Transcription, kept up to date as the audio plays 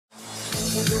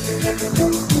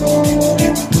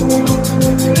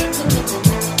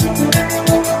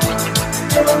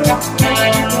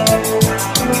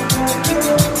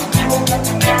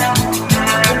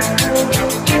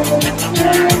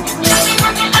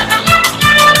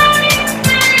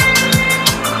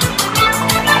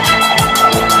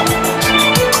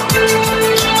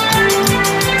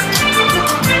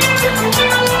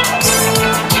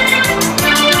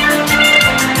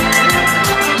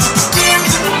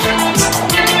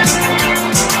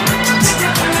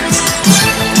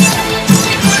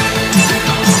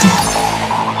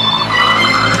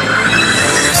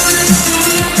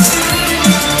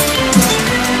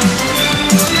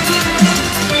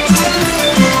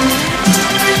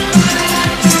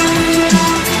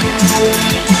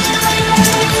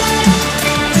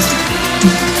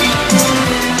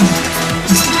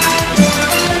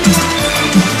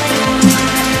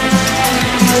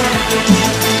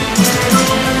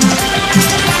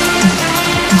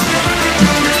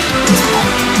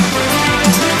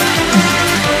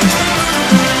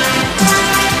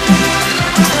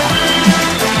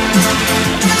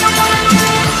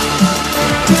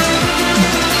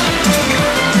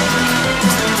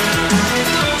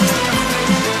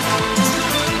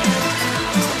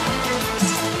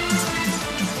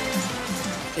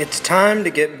It's time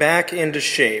to get back into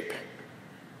shape.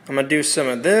 I'm going to do some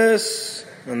of this,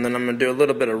 and then I'm going to do a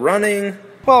little bit of running.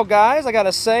 Well, guys, I got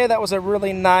to say that was a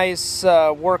really nice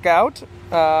workout.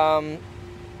 And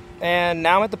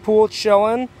now I'm at the pool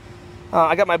chilling.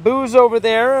 I got my booze over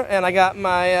there, and I got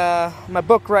my, my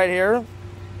book right here.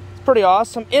 It's pretty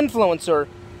awesome. Influencer,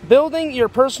 Building Your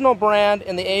Personal Brand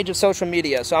in the Age of Social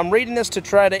Media. So I'm reading this to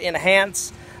try to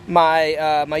enhance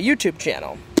my, my YouTube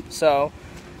channel. So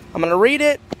I'm going to read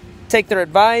it, take their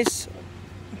advice,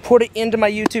 put it into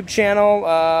my YouTube channel.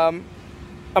 I'm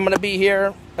going to be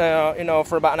here, you know,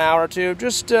 for about an hour or two,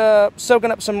 just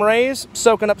soaking up some rays,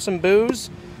 soaking up some booze,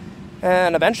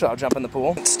 and eventually I'll jump in the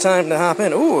pool. It's time to hop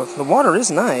in. Ooh, the water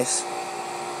is nice.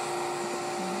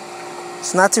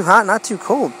 It's not too hot, not too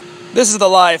cold. This is the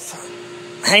life.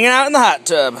 Hanging out in the hot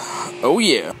tub. Oh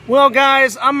yeah. Well,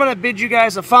 guys, I'm going to bid you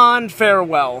guys a fond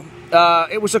farewell.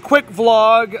 It was a quick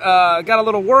vlog, got a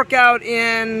little workout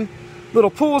in,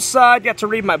 little poolside, got to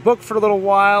read my book for a little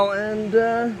while,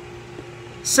 and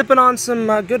sipping on some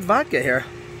good vodka here.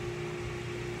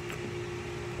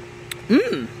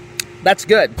 That's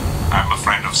good. I'm a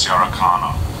friend of Sarah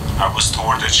Connor. I was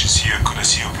told that she's here. Could I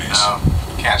see her, please? No,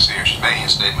 can't see her. She's making a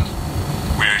statement.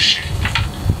 Where is she?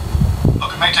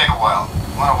 Look, it may take a while.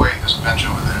 You want to wait? There's a bench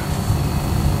over there.